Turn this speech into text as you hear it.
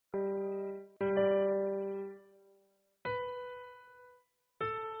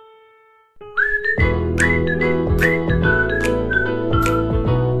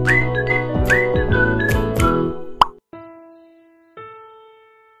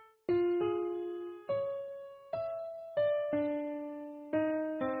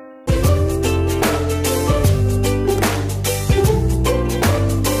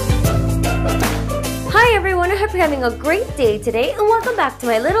you're having a great day today and welcome back to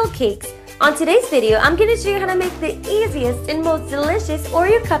my little cakes. On today's video, I'm going to show you how to make the easiest and most delicious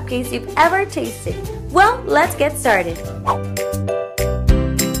Oreo cupcakes you've ever tasted. Well, let's get started.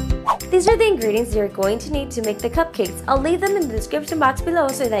 These are the ingredients you're going to need to make the cupcakes. I'll leave them in the description box below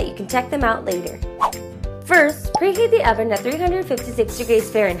so that you can check them out later. First, preheat the oven at 356 degrees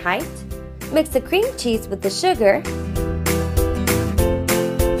Fahrenheit. Mix the cream cheese with the sugar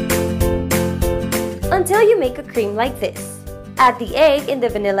until you make a cream like this. Add the egg and the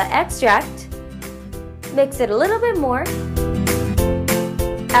vanilla extract. Mix it a little bit more.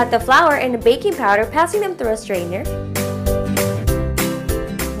 Add the flour and the baking powder, passing them through a strainer.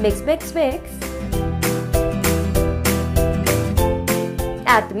 Mix, mix, mix.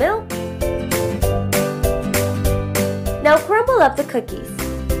 Add the milk. Now crumble up the cookies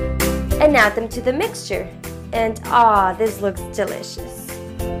and add them to the mixture. And this looks delicious.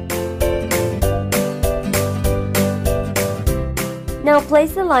 Now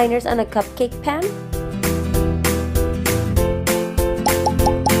place the liners on a cupcake pan.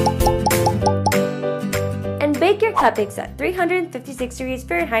 And bake your cupcakes at 356 degrees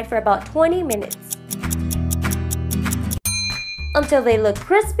Fahrenheit for about 20 minutes. Until they look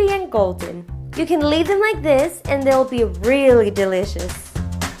crispy and golden. You can leave them like this and they'll be really delicious.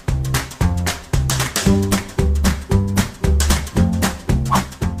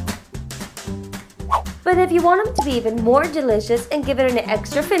 But if you want them to be even more delicious and give it an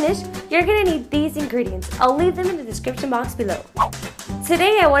extra finish, you're going to need these ingredients. I'll leave them in the description box below.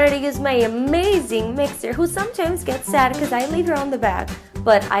 Today I wanted to use my amazing mixer who sometimes gets sad because I leave her on the back,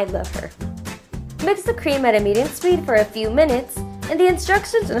 but I love her. Mix the cream at a medium speed for a few minutes, and the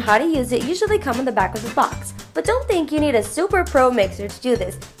instructions on how to use it usually come on the back of the box. But don't think you need a super pro mixer to do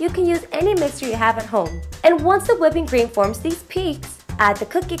this. You can use any mixer you have at home. And once the whipping cream forms these peaks, add the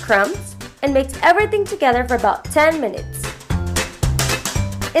cookie crumbs, and mix everything together for about 10 minutes.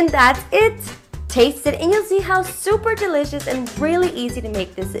 And that's it! Taste it and you'll see how super delicious and really easy to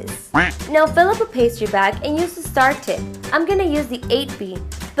make this is. Now fill up a pastry bag and use the star tip. I'm gonna use the 8B,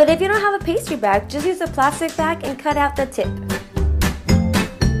 but if you don't have a pastry bag, just use a plastic bag and cut out the tip.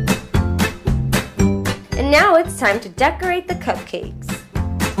 And now it's time to decorate the cupcakes.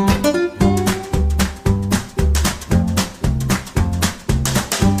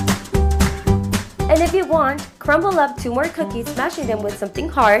 And if you want, crumble up 2 more cookies, smashing them with something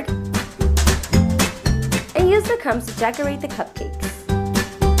hard. And use the crumbs to decorate the cupcakes.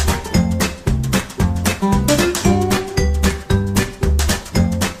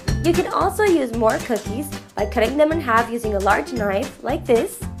 You can also use more cookies by cutting them in half using a large knife like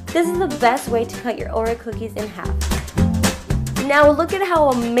this. This is the best way to cut your Oreo cookies in half. Now look at how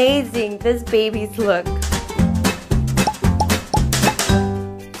amazing these babies look.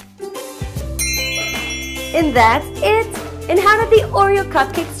 And that's it! And how did the Oreo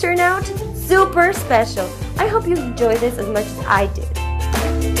cupcakes turn out? Super special! I hope you enjoyed this as much as I did.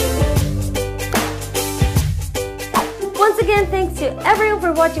 Once again, thanks to everyone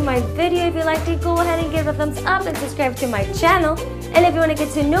for watching my video. If you liked it, go ahead and give it a thumbs up and subscribe to my channel. And if you want to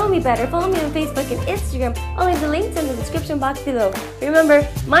get to know me better, follow me on Facebook and Instagram. I'll leave the links in the description box below. Remember,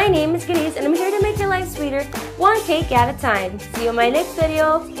 my name is Gris and I'm here to make your life sweeter, one cake at a time. See you in my next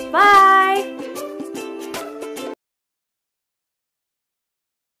video. Bye!